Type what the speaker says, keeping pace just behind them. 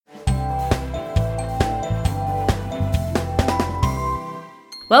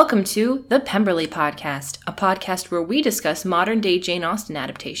Welcome to the Pemberley Podcast, a podcast where we discuss modern-day Jane Austen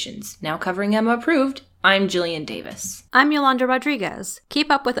adaptations. Now covering Emma Approved, I'm Jillian Davis. I'm Yolanda Rodriguez. Keep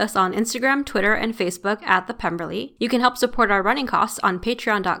up with us on Instagram, Twitter, and Facebook at The Pemberley. You can help support our running costs on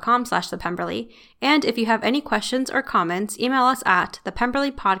patreon.com/thepemberley. And if you have any questions or comments, email us at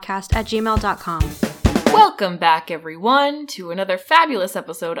thepemberleypodcast@gmail.com. Welcome back, everyone, to another fabulous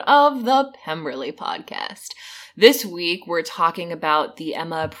episode of the Pemberley Podcast. This week, we're talking about the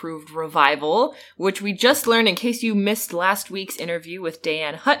Emma-approved revival, which we just learned, in case you missed last week's interview with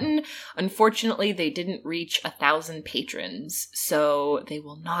Diane Hutton. Unfortunately, they didn't reach 1,000 patrons, so they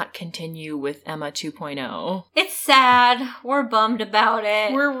will not continue with Emma 2.0. It's sad. We're bummed about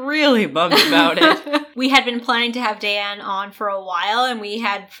it. We're really bummed about it. We had been planning to have Diane on for a while, and we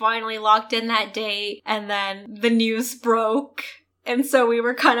had finally locked in that date, and then the news broke. And so we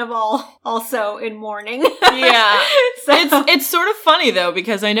were kind of all also in mourning. Yeah. So. It's sort of funny, though,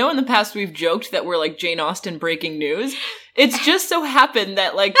 because I know in the past we've joked that we're like Jane Austen breaking news. It's just so happened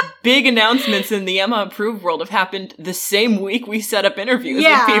that, like, big announcements in the Emma-approved world have happened the same week we set up interviews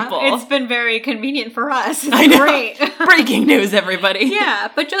with people. It's been very convenient for us. It's I know. Great. Breaking news, everybody. Yeah,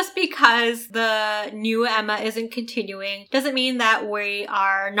 but just because the new Emma isn't continuing doesn't mean that we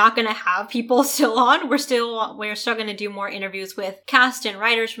are not going to have people still on. We're still going to do more interviews with cast and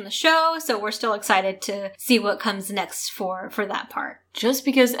writers from the show, so we're still excited to see what comes next for that part. Just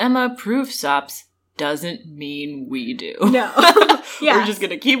because Emma-approved stops doesn't mean we do. No. Yeah. We're just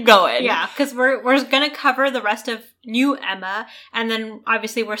gonna keep going. Yeah, because we're gonna cover the rest of new Emma, and then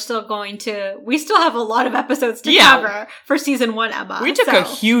obviously we still have a lot of episodes to cover for season 1 Emma. We took a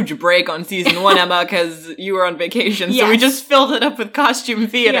huge break on season 1 Emma because you were on vacation, so we just filled it up with costume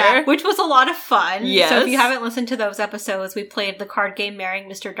theater. Which was a lot of fun. Yes. So if you haven't listened to those episodes, we played the card game Marrying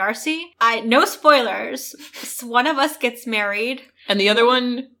Mr. Darcy. No spoilers. One of us gets married. And the other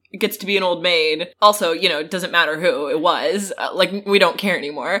one gets to be an old maid. Also, it doesn't matter who it was. We don't care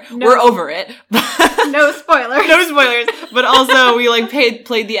anymore. No. We're over it. No spoilers. No spoilers. But also, we,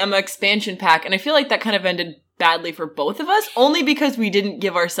 played the Emma expansion pack, and I feel like that kind of ended badly for both of us, only because we didn't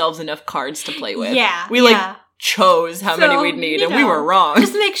give ourselves enough cards to play with. Yeah. We, chose how many we'd need, and we were wrong.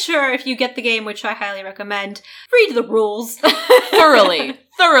 Just make sure, if you get the game, which I highly recommend, read the rules.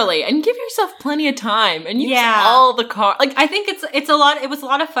 Thoroughly, and give yourself plenty of time, and use all the cards. I think it was a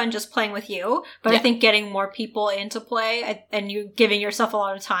lot of fun just playing with you, but I think getting more people into play, and you giving yourself a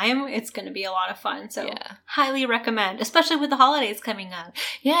lot of time, it's going to be a lot of fun, so highly recommend, especially with the holidays coming up.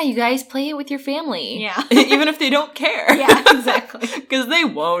 Yeah, you guys play it with your family. Yeah. Even if they don't care. Yeah, exactly. Because they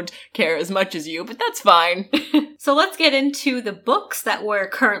won't care as much as you, but that's fine. So let's get into the books that we're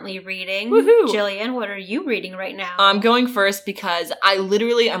currently reading. Woohoo! Jillian, what are you reading right now? I'm going first because I'm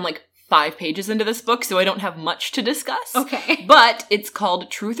 5 pages into this book, so I don't have much to discuss. Okay. But it's called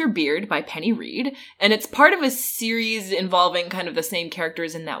Truth or Beard by Penny Reid, and it's part of a series involving kind of the same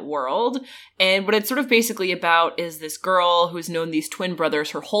characters in that world. And what it's sort of basically about is this girl who's known these twin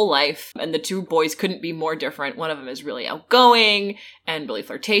brothers her whole life, and the two boys couldn't be more different. One of them is really outgoing and really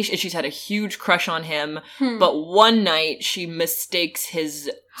flirtatious. She's had a huge crush on him, but one night she mistakes his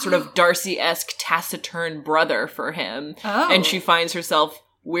sort of Darcy-esque taciturn brother for him, and she finds herself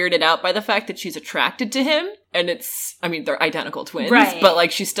weirded out by the fact that she's attracted to him. And they're identical twins, right.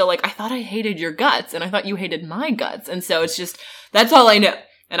 But she's still I thought I hated your guts, and I thought you hated my guts. And so it's just, that's all I know.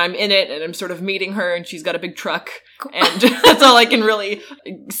 And I'm in it, and I'm sort of meeting her, and she's got a big truck, and that's all I can really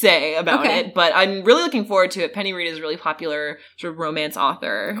say about it. But I'm really looking forward to it. Penny Reid is a really popular sort of romance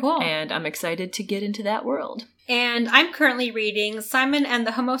author. Cool. And I'm excited to get into that world. And I'm currently reading Simon and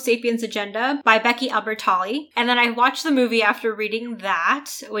the Homo Sapiens Agenda by Becky Albertalli. And then I watched the movie after reading that,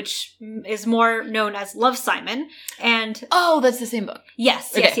 which is more known as Love, Simon. And oh, that's the same book.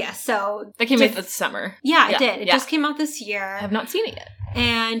 Yes. So that came out this summer. Yeah, it did. It just came out this year. I have not seen it yet.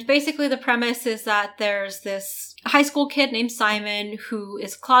 And basically the premise is that there's this high school kid named Simon who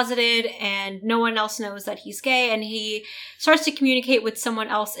is closeted, and no one else knows that he's gay, and he starts to communicate with someone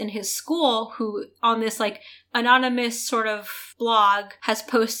else in his school who, on this anonymous sort of blog, has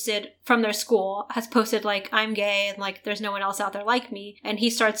posted from their school, I'm gay, and there's no one else out there like me. And he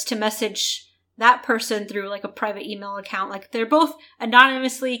starts to message that person through a private email account. They're both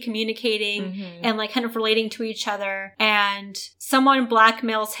anonymously communicating and kind of relating to each other. And someone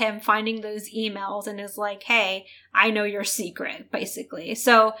blackmails him finding those emails and is like, hey, I know your secret, basically.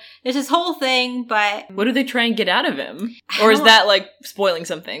 So there's this whole thing, but what do they try and get out of him? Or is that spoiling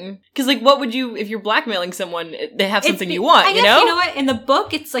something? Because what would you, if you're blackmailing someone, they have something you want, I guess, you know what? In the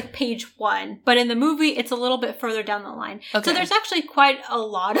book, it's page 1, but in the movie, it's a little bit further down the line. Okay. So there's actually quite a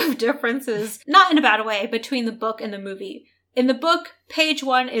lot of differences, not in a bad way, between the book and the movie. in the book, page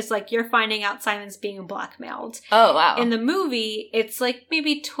 1 is like you're finding out Simon's being blackmailed. Oh, wow. In the movie, it's like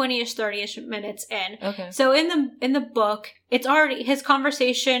maybe 20-ish, 30-ish minutes in. Okay. So in the book, it's already, his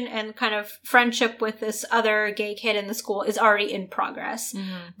conversation and kind of friendship with this other gay kid in the school is already in progress.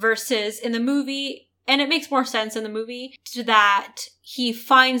 Versus in the movie, and it makes more sense in the movie, that he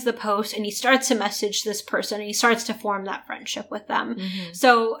finds the post and he starts to message this person and he starts to form that friendship with them.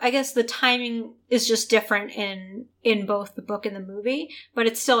 So I guess the timing is just different in both the book and the movie, but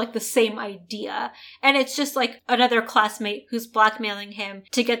it's still like the same idea. And it's just like another classmate who's blackmailing him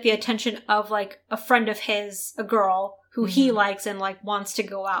to get the attention of like a friend of his, a girl who he likes and like wants to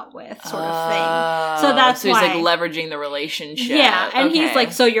go out with, sort of thing. So that's he's why, like leveraging the relationship. Yeah, and Okay. he's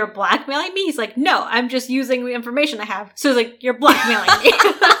like, so you're blackmailing me? He's like, no, I'm just using the information I have. So he's like, you're blackmailing me.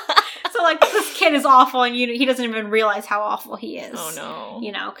 So like, this kid is awful, and he doesn't even realize how awful he is. Oh no.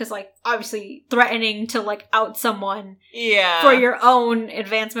 You know, because like, obviously threatening to like out someone Yeah. for your own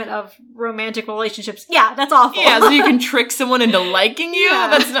advancement of romantic relationships. Yeah, that's awful. Yeah, so you can trick someone into liking you? Yeah.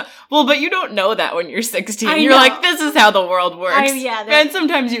 That's not... Well, but you don't know that when you're 16. I You're know. like, this is how the world works. Yeah, and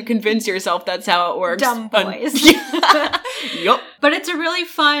sometimes you convince yourself that's how it works. dumb boys. Yup. But it's a really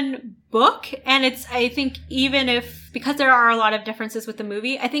fun book, and it's, I think, even if, because there are a lot of differences with the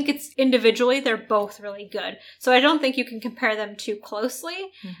movie, I think it's individually, they're both really good. So I don't think you can compare them too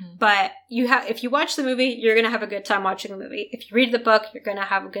closely, but if you watch the movie, you're going to have a good time watching the movie. If you read the book, you're going to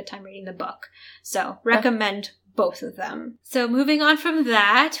have a good time reading the book. So recommend both of them. So moving on from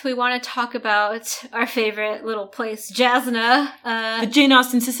that, we want to talk about our favorite little place, Jasna. The Jane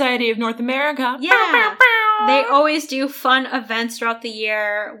Austen Society of North America. Yeah. They always do fun events throughout the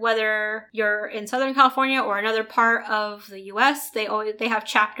year, whether you're in Southern California or another part of the US. They have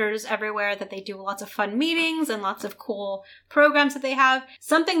chapters everywhere that they do lots of fun meetings and lots of cool programs that they have.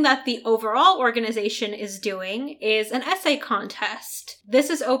 Something that the overall organization is doing is an essay contest.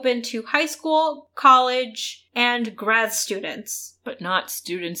 This is open to high school, college, and grad students. But not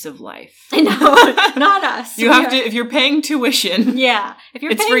students of life. No, not us. You have to, if you're paying tuition. Yeah. If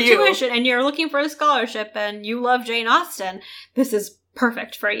you're It's for paying you. tuition and you're looking for a scholarship and you love Jane Austen, this is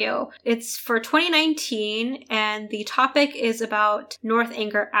perfect for you. It's for 2019, and the topic is about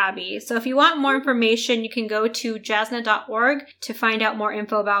Northanger Abbey. So if you want more information, you can go to jasna.org to find out more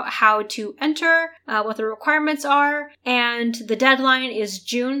info about how to enter, what the requirements are, and the deadline is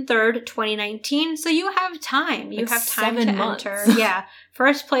June 3rd, 2019. So you have time. You Like have time 7 to months. enter. Yeah.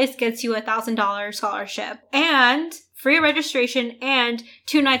 First place gets you a $1,000 scholarship. And free registration and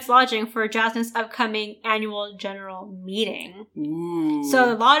 2 nights lodging for Jasna's upcoming annual general meeting. Ooh.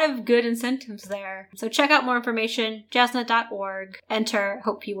 So a lot of good incentives there. So check out more information, jasna.org. Enter,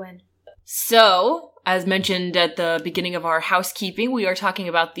 hope you win. So, as mentioned at the beginning of our housekeeping, we are talking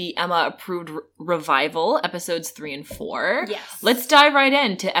about the Emma-approved revival, episodes 3 and 4. Yes. Let's dive right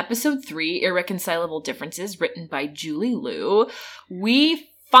into episode 3, Irreconcilable Differences, written by Julie Liu. We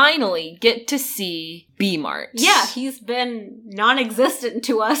finally get to see B-Mart. Yeah, he's been non-existent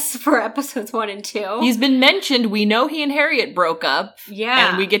to us for episodes 1 and 2. He's been mentioned. We know he and Harriet broke up. Yeah.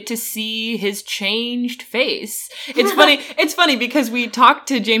 And we get to see his changed face. It's funny. It's funny because we talked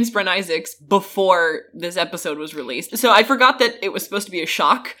to James Brent Isaacs before this episode was released. So I forgot that it was supposed to be a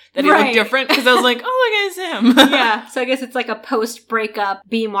shock that he looked different, because I was like, oh, look, it's him. Yeah, so I guess it's like a post-breakup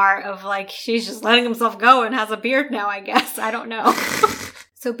B-Mart of like, she's just letting himself go and has a beard now, I guess. I don't know.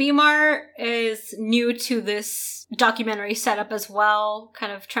 So B-Mart is new to this documentary setup as well,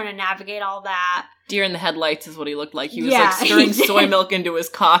 kind of trying to navigate all that. Deer in the headlights is what he looked like. He was Yeah, like stirring he did. soy milk into his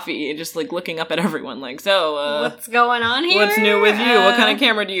coffee and just like looking up at everyone like, so, What's going on here? what's new with you? What kind of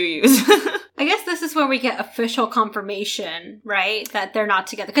camera do you use? I guess this is where we get official confirmation, right? That they're not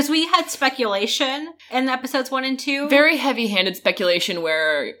together. Because we had speculation in episodes 1 and 2. Very heavy-handed speculation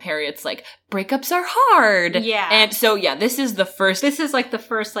where Harriet's like, breakups are hard. Yeah. And so, yeah, this is the first... This is like the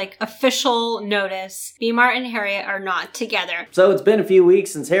first like official notice. B-Mart and Harriet are not together. So it's been a few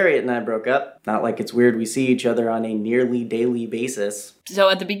weeks since Harriet and I broke up. Not like it's weird we see each other on a nearly daily basis. So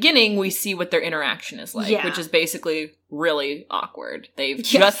at the beginning, we see what their interaction is like, Yeah. which is basically really awkward. They've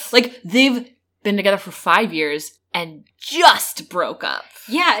Yes. they've been together for 5 years and just broke up.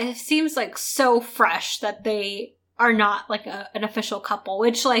 Yeah, it seems like so fresh that they are not like an official couple,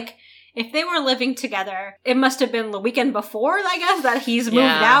 which like if they were living together, it must have been the weekend before, I guess, that he's moved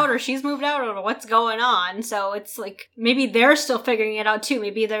Yeah. out or she's moved out or what's going on. So it's like maybe they're still figuring it out too.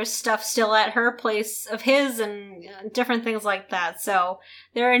 Maybe there's stuff still at her place of his and different things like that. So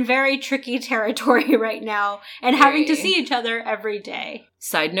they're in very tricky territory right now and having to Very. see each other every day.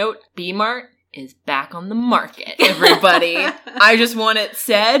 Side note, B-Mart is back on the market, everybody. I just want it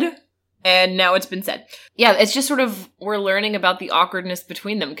said. And now it's been said. Yeah, it's just sort of, we're learning about the awkwardness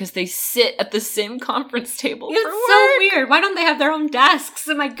between them because they sit at the same conference table for work. It's so weird. Why don't they have their own desks?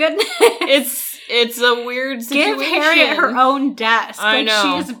 Oh my goodness. It's a weird situation. Give Harriet her own desk. I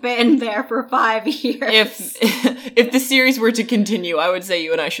know. She's been there for 5 years. If the series were to continue, I would say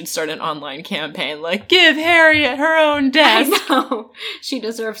you and I should start an online campaign. Like, give Harriet her own desk. I know. She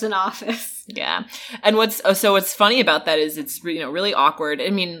deserves an office. Yeah. And what's funny about that is it's, really awkward. I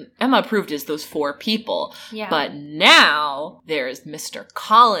mean, Emma proved as those 4 people. Yeah. But now there's Mr.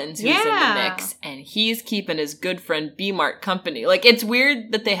 Collins who's in the Yeah. mix, and he's keeping his good friend B-Mart company. Like, it's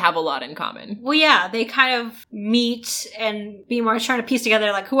weird that they have a lot in common. Well, yeah, they kind of meet, and B-Mart's trying to piece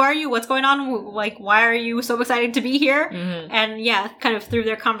together, like, who are you? What's going on? Like, why are you so excited to be here? Mm-hmm. And yeah, kind of through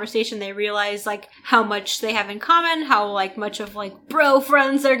their conversation, they realize, like, how much they have in common, how, like, much of, like, bro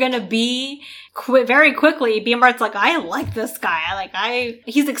friends they're gonna be. Very quickly, B-Mart's like, I like this guy.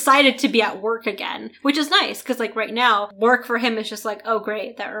 He's excited to be at work again, which is nice, because, like, right now, work for him is just like, oh,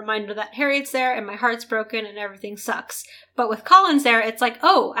 great, that reminder that Harriet's there, and my heart's broken, and everything sucks. But with Collins there, it's like,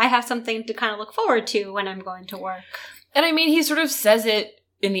 oh, I have something to kind of look forward to when I'm going to work. And I mean, he sort of says it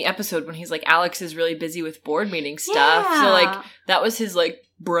in the episode when he's like, Alex is really busy with board meeting stuff. Yeah. So, like, that was his, like,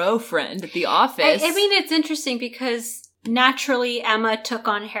 bro friend at the office. I mean, it's interesting because naturally Emma took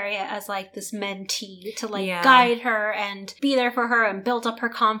on Harriet as, like, this mentee to, like, guide her and be there for her and build up her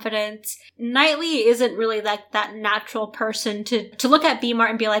confidence. Knightley isn't really, like, that natural person to look at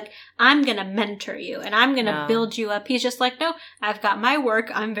B-Mart and be like, I'm gonna mentor you and I'm gonna build you up. He's just like, no, I've got my work,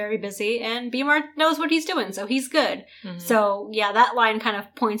 I'm very busy, and B-Mart knows what he's doing, so he's good. Mm-hmm. So, yeah, that line kind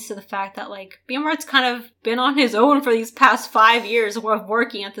of points to the fact that, like, B-Mart's kind of been on his own for these past 5 years of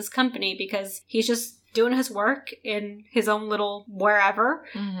working at this company because he's just doing his work in his own little wherever.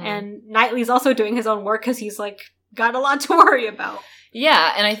 Mm-hmm. And Knightley's also doing his own work because he's, like, got a lot to worry about.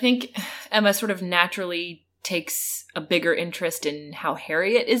 Yeah, and I think Emma sort of naturally takes a bigger interest in how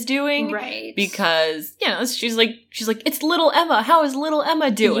Harriet is doing. Right. Because, she's like, it's little Emma. How is little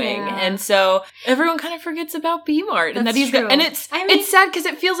Emma doing? Yeah. And so everyone kind of forgets about B-Mart. And that he's true. and it's sad because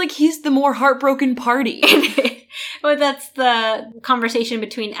it feels like he's the more heartbroken party. Well, that's the conversation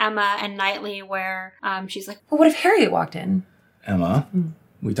between Emma and Knightley where she's like, Well, what if Harriet walked in? Emma,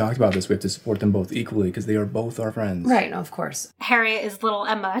 we talked about this. We have to support them both equally because they are both our friends. Right, no, of course. Harriet is little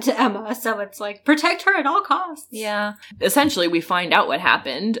Emma to Emma, so it's like, protect her at all costs. Yeah. Essentially, we find out what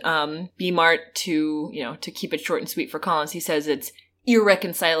happened. B-Mart, to keep it short and sweet for Collins, he says it's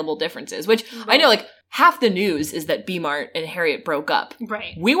irreconcilable differences, which I know, like, half the news is that B-Mart and Harriet broke up.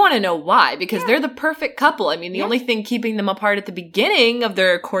 Right. We want to know why, because they're the perfect couple. I mean, the only thing keeping them apart at the beginning of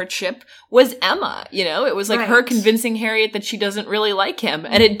their courtship was Emma. It was like her convincing Harriet that she doesn't really like him.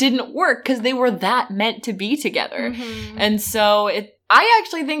 And it didn't work because they were that meant to be together. Mm-hmm. And so I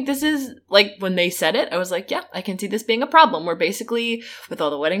actually think this is, like, when they said it, I was like, yeah, I can see this being a problem. Where basically, with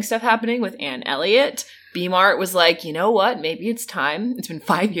all the wedding stuff happening with Anne Elliot, B-Mart was like, you know what, maybe it's time. It's been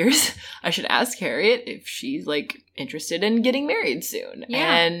 5 years. I should ask Harriet if she's, like, interested in getting married soon.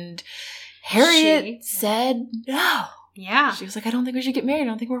 Yeah. And Harriet said no. Yeah. She was like, I don't think we should get married. I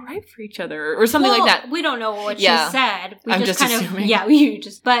don't think we're right for each other. Or something like that. We don't know what she said. I'm just assuming.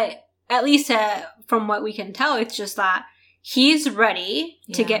 But at least from what we can tell, it's just that he's ready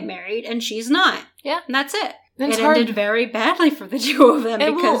to get married and she's not. Yeah. And that's it. It ended very badly for the two of them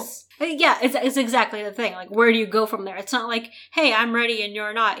because... Yeah, it's exactly the thing. Like, where do you go from there? It's not like, hey, I'm ready and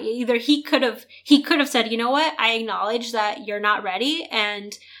you're not. Either he could have said, you know what? I acknowledge that you're not ready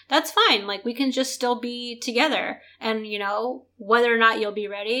and that's fine. Like, we can just still be together. And, whether or not you'll be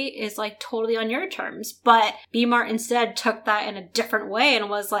ready is, like, totally on your terms. But B-Mart instead took that in a different way and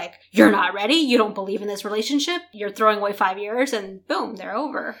was like, you're not ready. You don't believe in this relationship. You're throwing away 5 years and boom, they're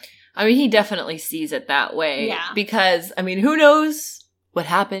over. I mean, he definitely sees it that way. Yeah. Because, I mean, who knows what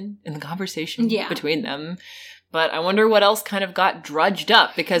happened in the conversation between them. But I wonder what else kind of got drudged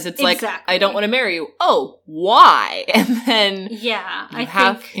up because it's like, I don't want to marry you. Oh, why? And then I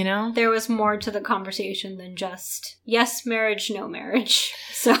think there was more to the conversation than just yes, marriage, no marriage.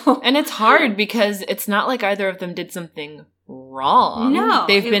 So, and it's hard because it's not like either of them did something wrong. No.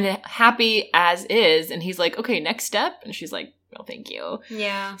 They've been happy as is. And he's like, okay, next step. And she's like, no, thank you.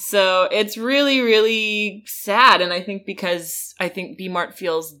 Yeah. So it's really, really sad. And I think B-Mart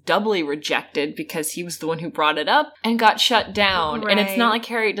feels doubly rejected because he was the one who brought it up and got shut down. Right. And it's not like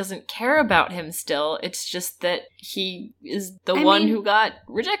Harriet doesn't care about him still. It's just that he is the one who got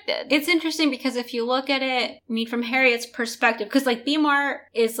rejected. It's interesting because if you look at it, from Harriet's perspective, because, like, B-Mart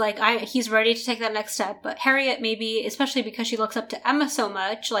is like, he's ready to take that next step. But Harriet maybe, especially because she looks up to Emma so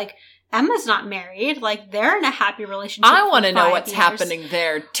much, like, Emma's not married. Like, they're in a happy relationship. I want to know 5 what's years. happening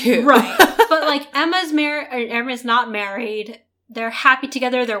there, too. Right. But, like, Emma's not married. They're happy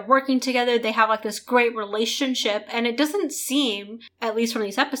together. They're working together. They have, like, this great relationship. And it doesn't seem, at least from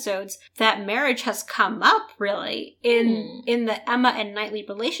these episodes, that marriage has come up, really, in the Emma and Knightley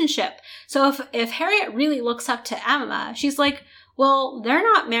relationship. So if Harriet really looks up to Emma, she's like, well, they're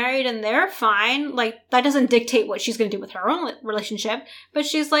not married and they're fine. Like, that doesn't dictate what she's going to do with her own relationship. But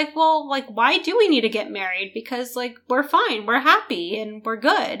she's like, well, like, why do we need to get married? Because, like, we're fine. We're happy and we're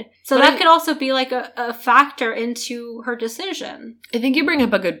good. So that could also be, like, a factor into her decision. I think you bring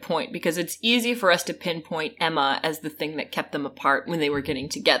up a good point, because it's easy for us to pinpoint Emma as the thing that kept them apart when they were getting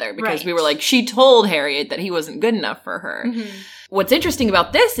together. Because we were like, she told Harriet that he wasn't good enough for her. Mm-hmm. What's interesting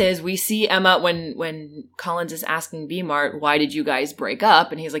about this is we see Emma when Collins is asking B-Mart, why did you guys break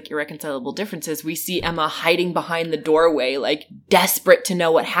up? And he's like, irreconcilable differences. We see Emma hiding behind the doorway, like desperate to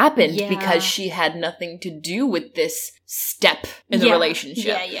know what happened because she had nothing to do with this step in the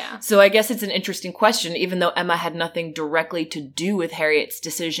relationship. Yeah. So I guess it's an interesting question. Even though Emma had nothing directly to do with Harriet's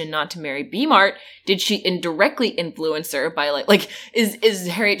decision not to marry B-Mart, did she indirectly influence her by like is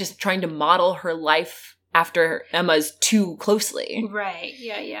Harriet just trying to model her life after Emma's too closely? Right.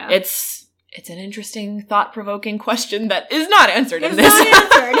 Yeah. It's an interesting, thought-provoking question that is not answered in this. Not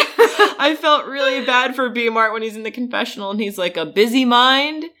answered. I felt really bad for B-Mart when he's in the confessional and he's like, a busy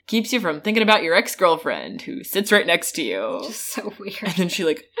mind keeps you from thinking about your ex-girlfriend who sits right next to you. Just so weird. And then she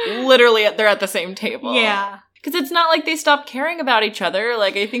literally, they're at the same table. Yeah. Because it's not like they stopped caring about each other.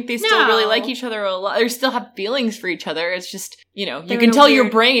 Like, I think they still really like each other a lot. They still have feelings for each other. It's just, you can tell your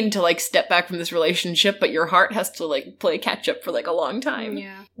brain to, step back from this relationship, but your heart has to, play catch-up for, a long time.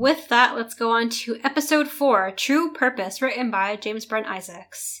 Yeah. With that, let's go on to episode 4, True Purpose, written by James Brent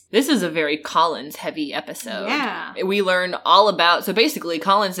Isaacs. This is a very Collins-heavy episode. Yeah. We learn all about... So basically,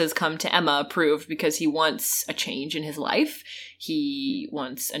 Collins has come to Emma approved because he wants a change in his life. He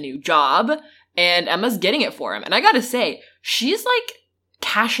wants a new job. And Emma's getting it for him. And I gotta say, she's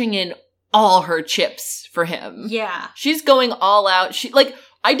cashing in all her chips for him. Yeah. She's going all out.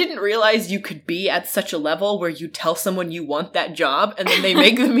 I didn't realize you could be at such a level where you tell someone you want that job and then they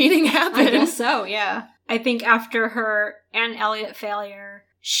make the meeting happen. I guess so, yeah. I think after her Anne Elliot failure,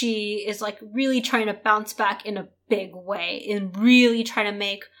 she is really trying to bounce back in a big way and really trying to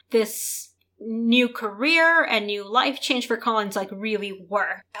make this new career and new life change for Collins really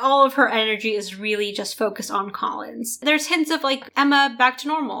work. All of her energy is really just focused on Collins. There's hints of Emma back to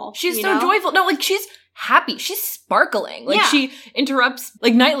normal. She's so joyful. No, she's happy. She's sparkling. She interrupts,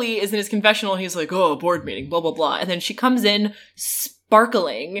 Knightley is in his confessional and he's like, oh, board meeting, blah, blah, blah. And then she comes in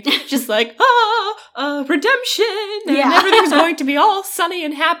sparkling, just redemption, and everything's going to be all sunny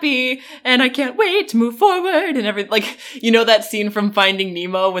and happy, and I can't wait to move forward, and everything. That scene from Finding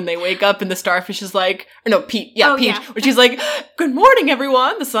Nemo when they wake up and the starfish is Peach, Peach, where she's like, good morning,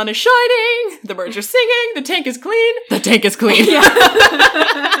 everyone, the sun is shining, the birds are singing, the tank is clean.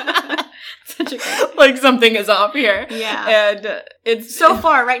 Yeah. Such a great something is off here. Yeah. And it's... So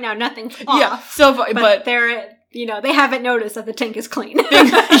far, right now, nothing's off. Yeah, so far, but they're... they haven't noticed that the tank is clean.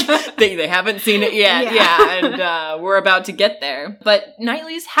 they haven't seen it yet. Yeah. And we're about to get there. But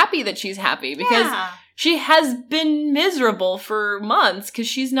Knightley's happy that she's happy because she has been miserable for months because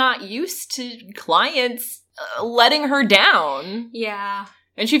she's not used to clients letting her down. Yeah.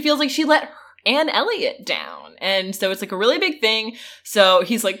 And she feels like she let Anne Elliot down. And so it's a really big thing. So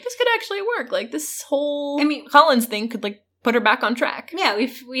he's like, this could actually work. This whole Collins thing could put her back on track. Yeah, we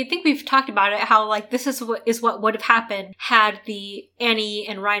think we've talked about it, how this is what would have happened had the Annie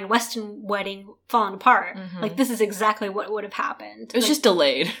and Ryan Weston wedding fallen apart. Mm-hmm. This is exactly what would have happened. It was just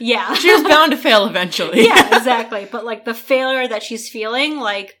delayed. Yeah. She was bound to fail eventually. Yeah, exactly. But the failure that she's feeling,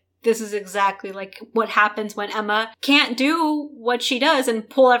 this is exactly what happens when Emma can't do what she does and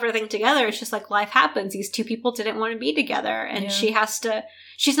pull everything together. It's just life happens. These two people didn't want to be together and she has to...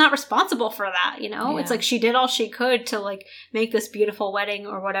 She's not responsible for that, Yeah. It's she did all she could to make this beautiful wedding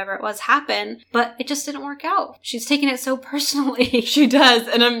or whatever it was happen, but it just didn't work out. She's taking it so personally. She does,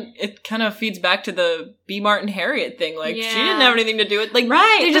 and it kind of feeds back to the B-Mart and Harriet thing. She didn't have anything to do with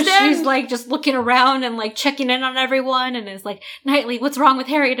right. They just she's just looking around and checking in on everyone, and is Knightley, what's wrong with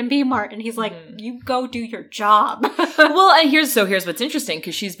Harriet and B-Mart? And he's you go do your job. Well, and here's what's interesting,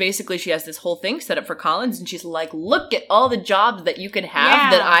 because she has this whole thing set up for Collins, and she's look at all the jobs that you could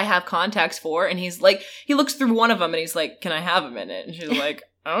have that I have contacts for. And he's he looks through one of them and he's like, can I have a minute? And she's like,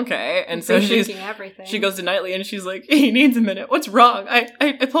 okay. And so everything. she goes to Knightley and she's like, he needs a minute. What's wrong?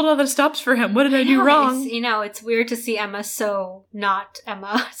 I pulled all the stops for him. What did I do wrong? It's weird to see Emma so not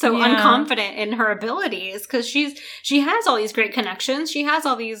Emma, so unconfident in her abilities, because she has all these great connections. She has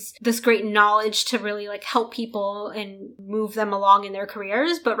all this great knowledge to really like help people and move them along in their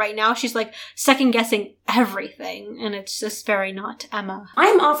careers. But right now she's like second guessing everything, and it's just very not Emma.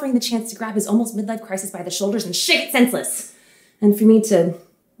 I'm offering the chance to grab his almost midlife crisis by the shoulders and shake it senseless. And for me to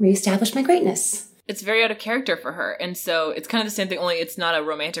reestablish my greatness. It's very out of character for her. And so it's kind of the same thing, only it's not a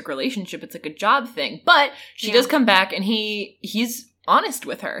romantic relationship. It's like a job thing. But she does come back and he's honest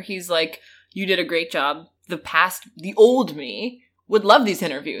with her. He's like, you did a great job. The old me would love these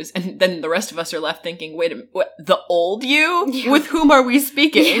interviews. And then the rest of us are left thinking, wait a minute, what, the old you? Yeah. With whom are we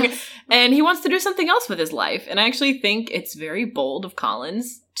speaking? Yes. And he wants to do something else with his life. And I actually think it's very bold of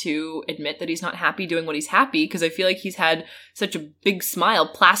Collins to admit that he's not happy doing what he's happy, because I feel like he's had such a big smile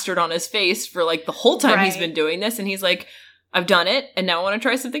plastered on his face for like the whole time he's been doing this. And he's like, I've done it, and now I want to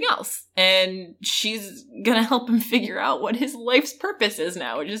try something else. And she's gonna help him figure out what his life's purpose is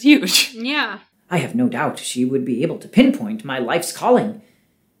now, which is huge. Yeah. I have no doubt she would be able to pinpoint my life's calling.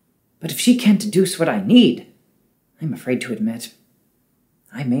 But if she can't deduce what I need, I'm afraid to admit,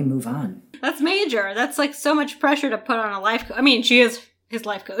 I may move on. That's major. That's like so much pressure to put on a life coach. I mean, she is his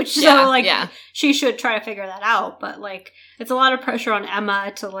life coach, so she should try to figure that out. But like, it's a lot of pressure on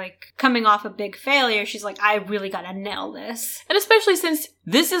Emma to like, coming off a big failure, she's like, I really gotta nail this. And especially since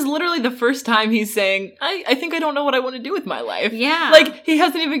this is literally the first time he's saying, I think I don't know what I want to do with my life. Yeah. Like, he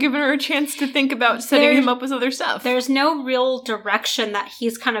hasn't even given her a chance to think about setting him up with other stuff. There's no real direction that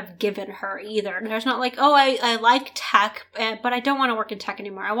he's kind of given her either. There's not like, oh, I like tech, but I don't want to work in tech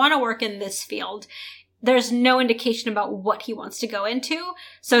anymore. I want to work in this field. There's no indication about what he wants to go into.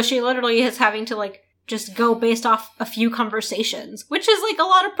 So she literally is having to like just go based off a few conversations, which is like a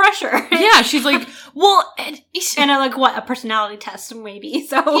lot of pressure. Yeah, she's like, well, and a personality test maybe.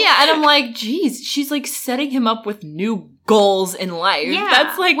 So yeah, and I'm like, geez, she's like setting him up with new goals in life. Yeah,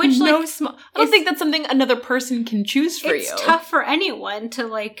 that's like I don't think that's something another person can choose for you. It's tough for anyone to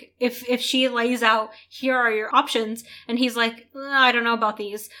like, if she lays out, here are your options, and he's like, I don't know about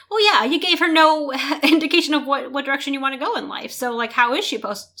these. Well, yeah, you gave her no indication of what direction you want to go in life. So like, how is she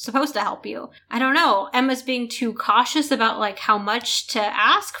supposed to help you? I don't know. Emma's being too cautious about like how much to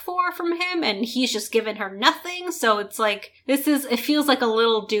ask for from him, and he's just given her nothing. So it's like, it feels like a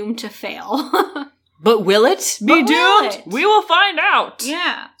little doomed to fail. But will it be doomed? We will find out.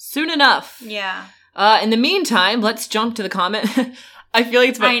 Yeah. Soon enough. Yeah. In the meantime, let's jump to the comment. I feel like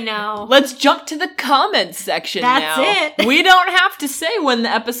it's I know. Let's jump to the comments section now. That's it. We don't have to say when the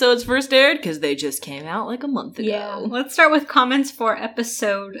episodes first aired, because they just came out like a month ago. Yeah. Let's start with comments for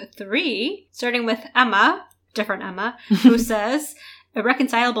episode 3, starting with Emma, different Emma, who says,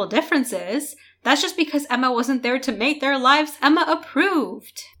 irreconcilable differences. That's just because Emma wasn't there to make their lives Emma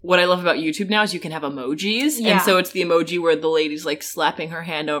approved. What I love about YouTube now is you can have emojis. Yeah. And so it's the emoji where the lady's like slapping her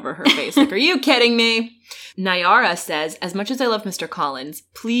hand over her face. Like, are you kidding me? Nayara says, as much as I love Mr. Collins,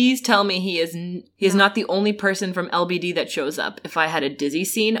 please tell me he is not the only person from LBD that shows up. If I had a dizzy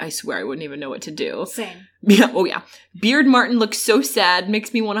scene, I swear I wouldn't even know what to do. Same. Yeah, oh yeah. Beard Martin looks so sad,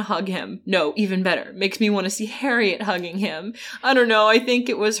 makes me want to hug him. No, even better, makes me want to see Harriet hugging him. I don't know, I think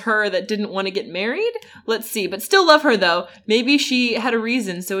it was her that didn't want to get married? Let's see, but still love her though. Maybe she had a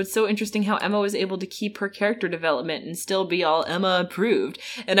reason, so it's so interesting how Emma was able to keep her character development and still be all Emma approved.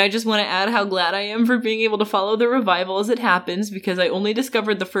 And I just want to add how glad I am for being able to follow the revival as it happens, because I only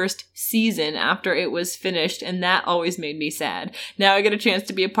discovered the first season after it was finished, and that always made me sad. Now I get a chance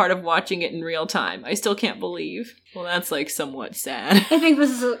to be a part of watching it in real time. I still can't believe. Well, that's like somewhat sad. I think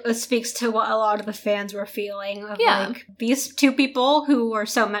this speaks to what a lot of the fans were feeling of like, these two people who were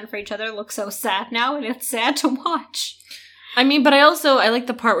so meant for each other look so sad now, and it's sad to watch. I mean, but I like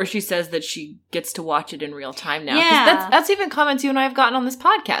the part where she says that she gets to watch it in real time now. Yeah. That's even comments you and I have gotten on this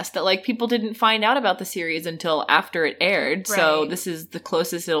podcast, that like people didn't find out about the series until after it aired. Right. So this is the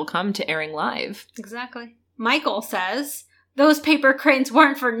closest it'll come to airing live. Exactly. Michael says, those paper cranes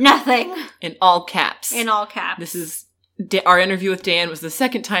weren't for nothing. In all caps. In all caps. This is our interview with Dan was the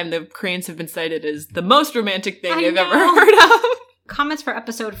second time the cranes have been cited as the most romantic thing I've ever heard of. Comments for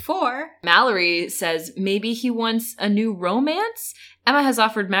episode 4. Mallory says, maybe he wants a new romance? Emma has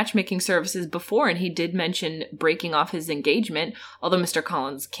offered matchmaking services before, and he did mention breaking off his engagement, although Mr.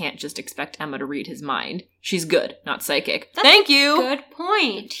 Collins can't just expect Emma to read his mind. She's good, not psychic. Thank you! Good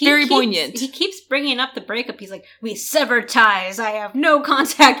point. Very poignant. He keeps bringing up the breakup. He's like, we severed ties. I have no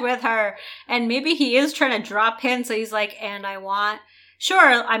contact with her. And maybe he is trying to drop hints, so he's like, and I want sure,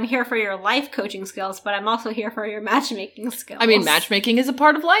 I'm here for your life coaching skills, but I'm also here for your matchmaking skills. I mean, matchmaking is a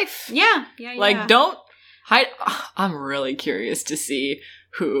part of life. Yeah. Like, don't hide. I'm really curious to see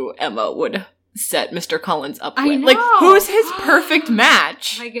who Emma would set Mr. Collins up with. I know. Like, who's his perfect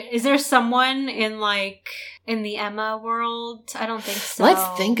match? Like, is there someone in the Emma world? I don't think so.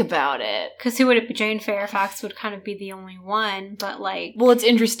 Let's think about it. Because who would it be? Jane Fairfax would kind of be the only one, but like... Well, it's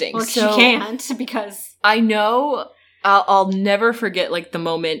interesting. Well, so, she can't, because... I know... I'll never forget, like, the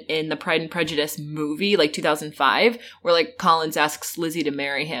moment in the Pride and Prejudice movie, like, 2005, where, like, Collins asks Lizzie to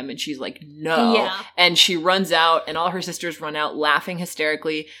marry him, and she's like, no. Yeah. And she runs out, and all her sisters run out laughing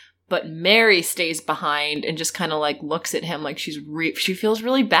hysterically, but Mary stays behind and just kind of, like, looks at him like she feels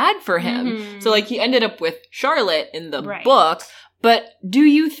really bad for him. Mm-hmm. So, like, he ended up with Charlotte in the Right. book. But do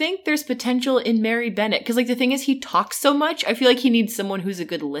you think there's potential in Mary Bennett? Because, like, the thing is, he talks so much. I feel like he needs someone who's a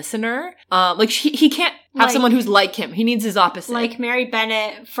good listener. Like, he can't have someone who's like him. He needs his opposite. Like Mary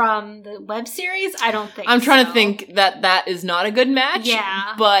Bennett from the web series? I don't think I'm trying so. to think that is not a good match.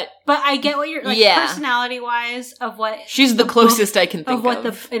 Yeah. But I get what you're... Like, Yeah. personality-wise, of what... she's the closest I can think of what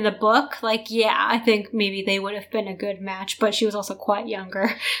in the book, like, yeah, I think maybe they would have been a good match, but she was also quite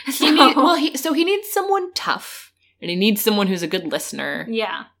younger. So, he needs someone tough. And he needs someone who's a good listener.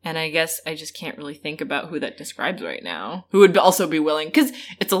 yeah. And I guess I just can't really think about who that describes right now. Who would also be willing. Because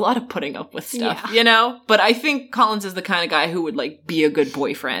it's a lot of putting up with stuff, Yeah. you know? But I think Collins is the kind of guy who would, like, be a good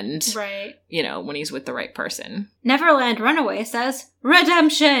boyfriend. Right. You know, when he's with the right person. Neverland Runaway says,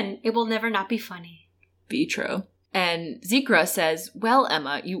 redemption! It will never not be funny. Be true. And Zikra says, well,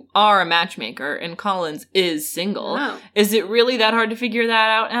 Emma, you are a matchmaker, and Collins is single. Oh. Is it really that hard to figure that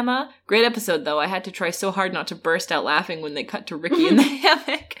out, Emma? Great episode, though. I had to try so hard not to burst out laughing when they cut to Ricky in the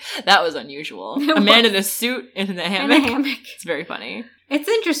hammock. That was unusual. A man in a suit in the hammock. In a hammock. It's very funny. It's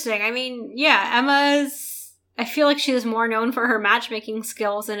interesting. I mean, yeah, Emma's... I feel like she is more known for her matchmaking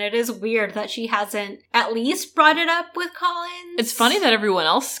skills, and it is weird that she hasn't at least brought it up with Collins. It's funny that everyone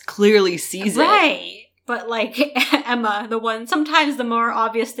else clearly sees it. Right. But, like, Emma, sometimes the more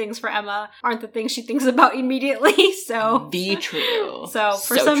obvious things for Emma aren't the things she thinks about immediately, so... Be true. So,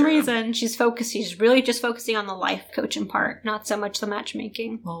 for some reason, she's really just focusing on the life coaching part, not so much the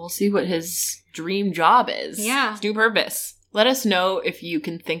matchmaking. Well, we'll see what his dream job is. Yeah. His new purpose. Let us know if you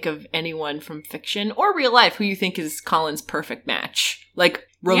can think of anyone from fiction or real life who you think is Colin's perfect match. Like,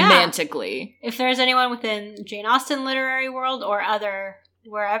 romantically. Yeah. If there's anyone within Jane Austen literary world or other...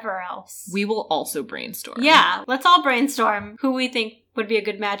 wherever else. We will also brainstorm. Yeah, let's all brainstorm who we think would be a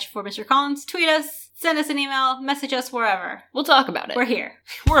good match for Mr. Collins. Tweet us, send us an email, message us wherever. We'll talk about it. We're here.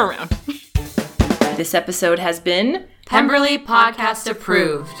 We're around. This episode has been Pemberley Podcast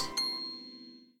approved.